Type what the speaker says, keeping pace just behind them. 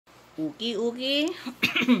Uki.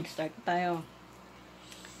 Start tayo.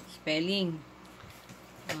 Spelling.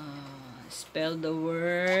 Spell the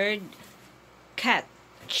word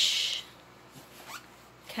catch.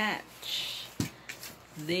 Catch.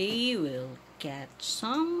 They will catch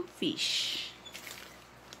some fish.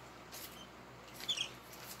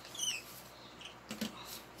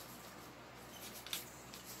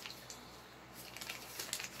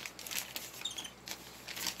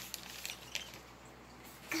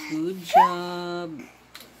 Good job.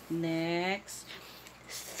 Next.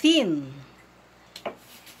 Thin.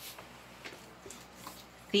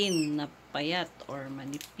 Thin na payat or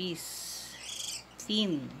manipis.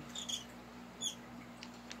 Thin.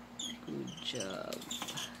 Good job.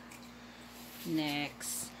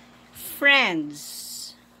 Next. Friends.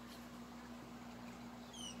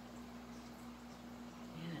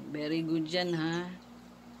 Yan. Very good yan, ha?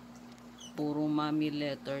 Puro mommy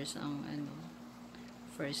letters ang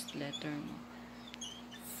first letter mo.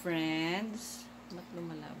 Friends. Ba't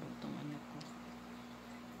lumalabo itong ko?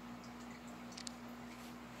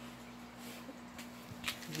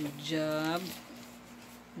 Good job.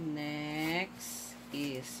 Next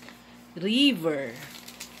is river.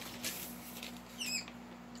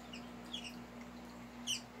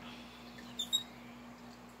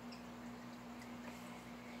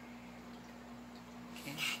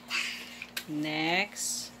 Okay.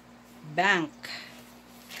 Next, bank.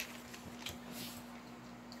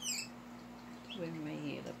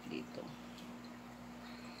 Mahirap dito.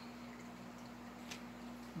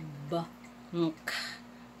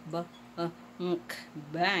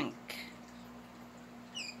 Bank.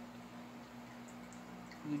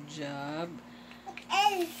 Good job. What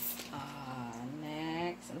else?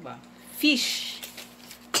 Next, ano ba? Fish.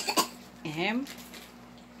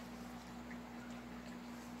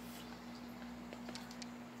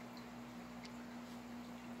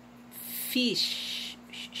 Fish.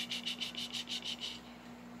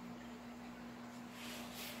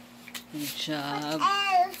 Good job.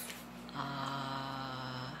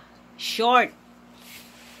 Short.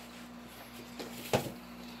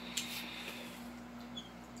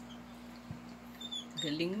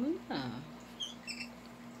 Galing mo na.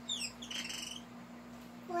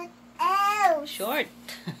 What else? Short.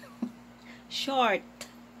 Short.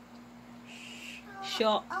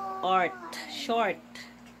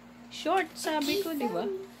 Short, sabi ko, di ba?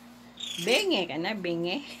 Benge ka na,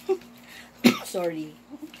 benge. Sorry.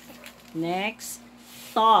 Next,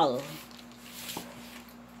 tall.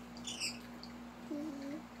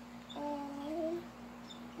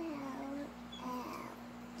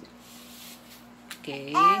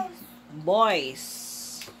 Okay. Boys.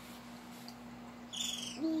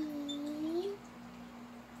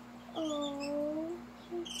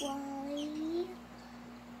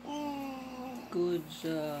 Good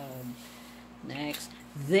job. Next,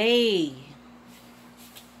 they.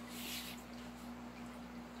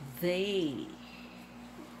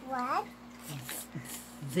 What?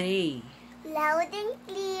 They. Loud and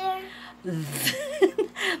clear.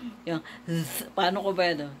 Yung, paano ko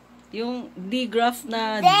ba yun? Yung D-graph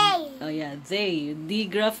na... They. Oh yeah, they.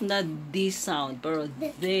 D-graph na D sound. Pero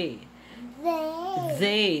they.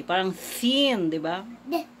 They. Parang thin, di ba?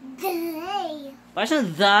 They. Parang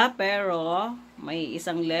siyang the, pero may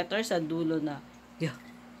isang letter sa dulo na yeah.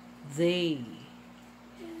 They.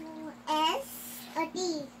 S or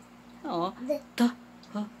D? Oo. Ta.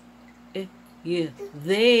 Ha. Yeah.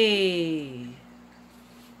 They.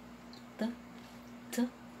 Ta.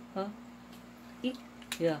 Ha.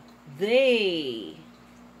 Yeah. They.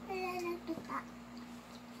 Wala na tuta.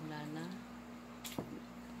 Wala na.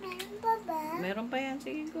 Meron pa ba? Meron pa yan.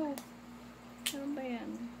 Sige, go. Meron pa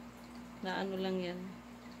yan. Na ano lang yan.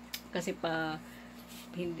 Kasi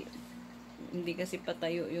hindi kasi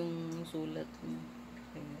patayo yung sulat mo.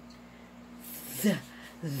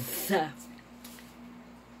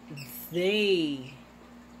 They.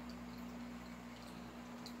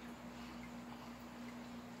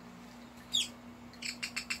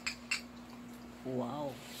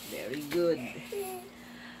 Wow, very good.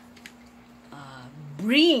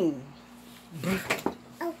 Bring.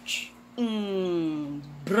 Ouch.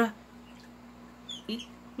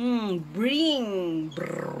 Bring.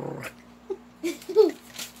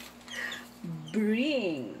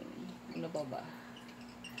 Bring. Ano pa ba?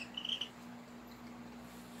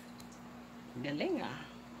 Galing ah.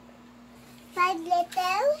 5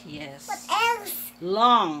 letters? Yes. What else?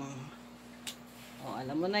 Long. Oh,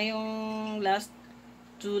 alam mo na yung last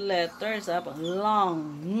 2 letters ah.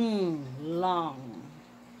 Long. Long.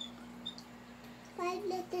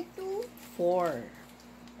 5 letter 2? 4.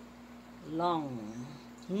 Long.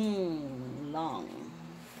 Long.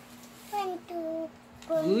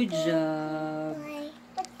 Good job.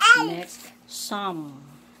 But I. Next, some.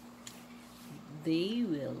 They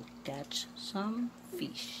will catch some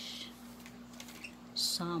fish.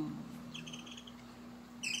 Some.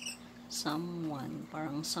 Someone.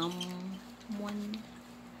 Parang someone.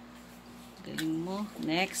 Galing mo.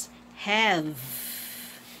 Next, have.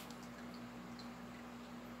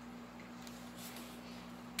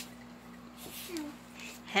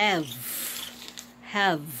 Have.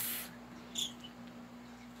 Have.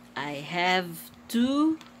 I have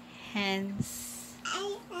 2 hands.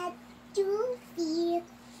 I have 2 feet.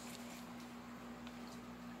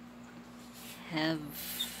 Have.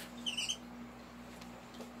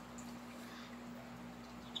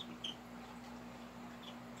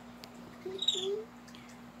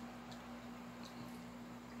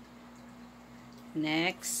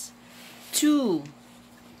 Next, 2.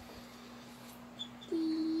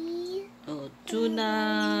 Oh, 2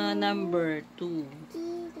 na number 2.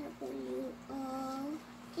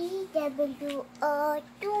 T-W-O,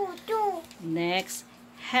 2. Next,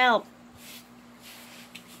 help.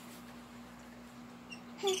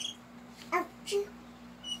 Up to.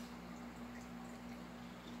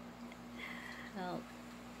 Help.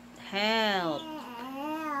 Help.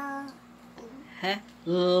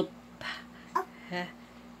 Help.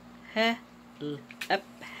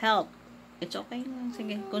 Help. It's okay lang.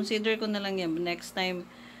 Sige. Consider ko na lang yan. Next time,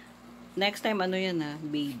 ano yan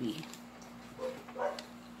baby.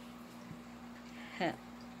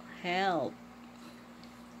 Help.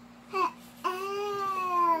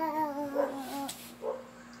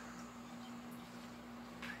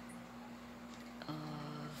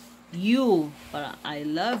 You. Para I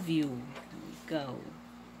love you. Ikaw.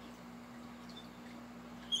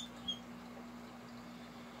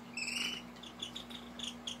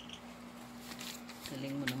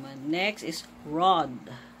 Galing mo naman. Next is rod.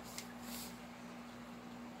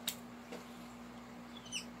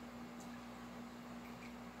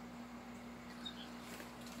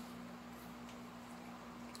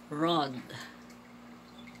 Rod.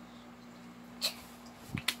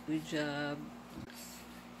 Good job.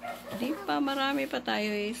 Di pa, marami pa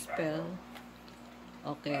tayo i-spell.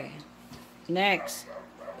 Okay. Next.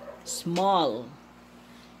 Small.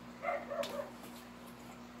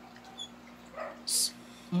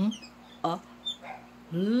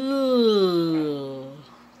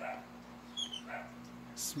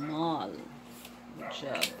 Small. Good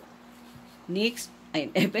job. Next.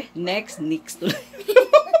 Next. Next.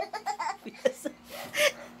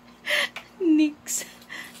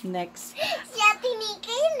 Next. Siya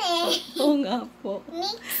tinikin eh. Oo nga po.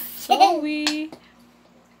 Next. Sorry.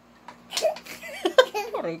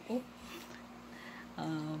 Sorry ko.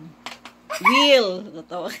 Wheel.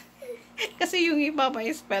 Totoo. Kasi yung iba pa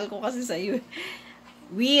spell ko kasi sa iyo.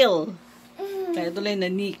 Wheel. Kaya tuloy na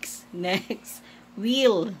next. Next.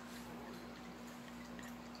 Wheel.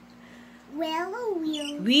 Well,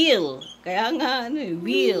 wheel. Wheel. Kaya nga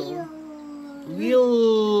wheel.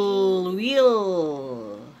 Wheel.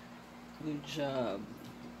 Good job.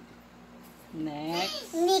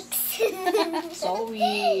 Next. Next.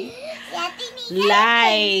 Sorry. Siya tinikin.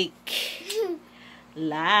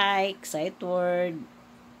 Like. Sight word.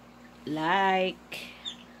 Like.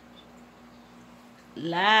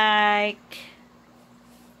 Like.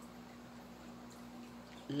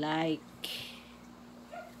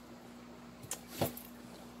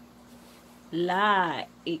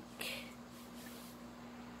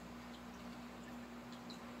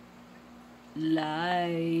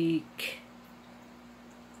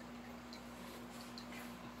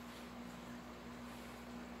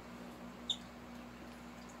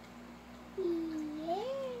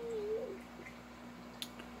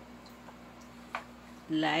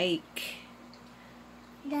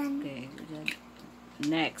 Done. Okay, good job.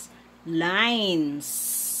 Next. Lines.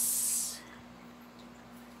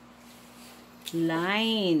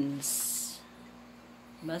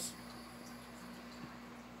 Bas.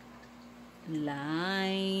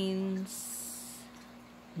 Lines.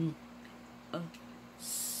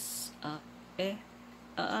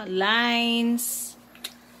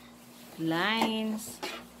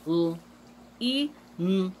 Lines.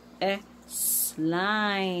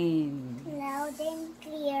 Line. Loud and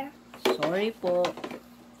clear. Sorry po.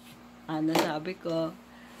 Ano sabi ko?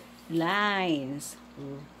 Lines.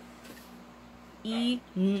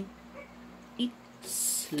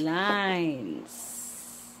 Lines.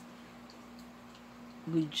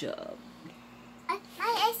 Good job.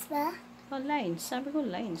 May S ba? Oh, lines. Sabi ko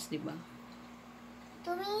lines, di ba?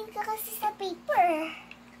 Tumingin ka kasi sa paper.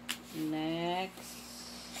 Next.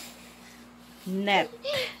 Net.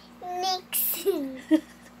 Next.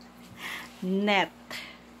 Net.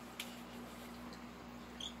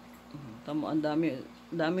 Tamo, ang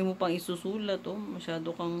dami mo pang isusulat, oh.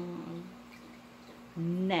 Masyado kang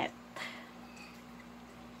net.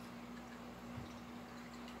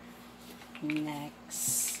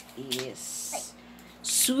 Next is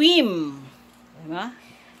swim. Diba?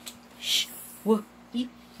 Swim.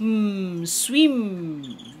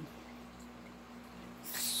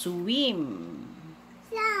 Swim.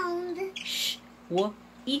 Sound. Swim.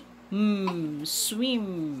 Swim.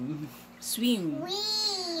 Swim.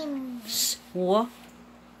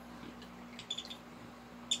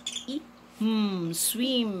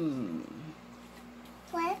 Swim.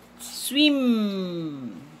 What? Swim.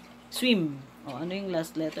 Swim. Oh, ano yung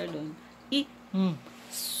last letter doon? Swim.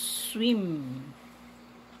 Swim.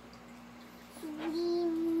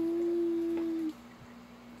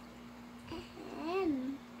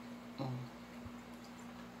 Oh.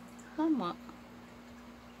 Tama.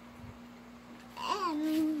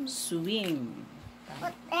 Swim.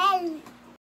 What else?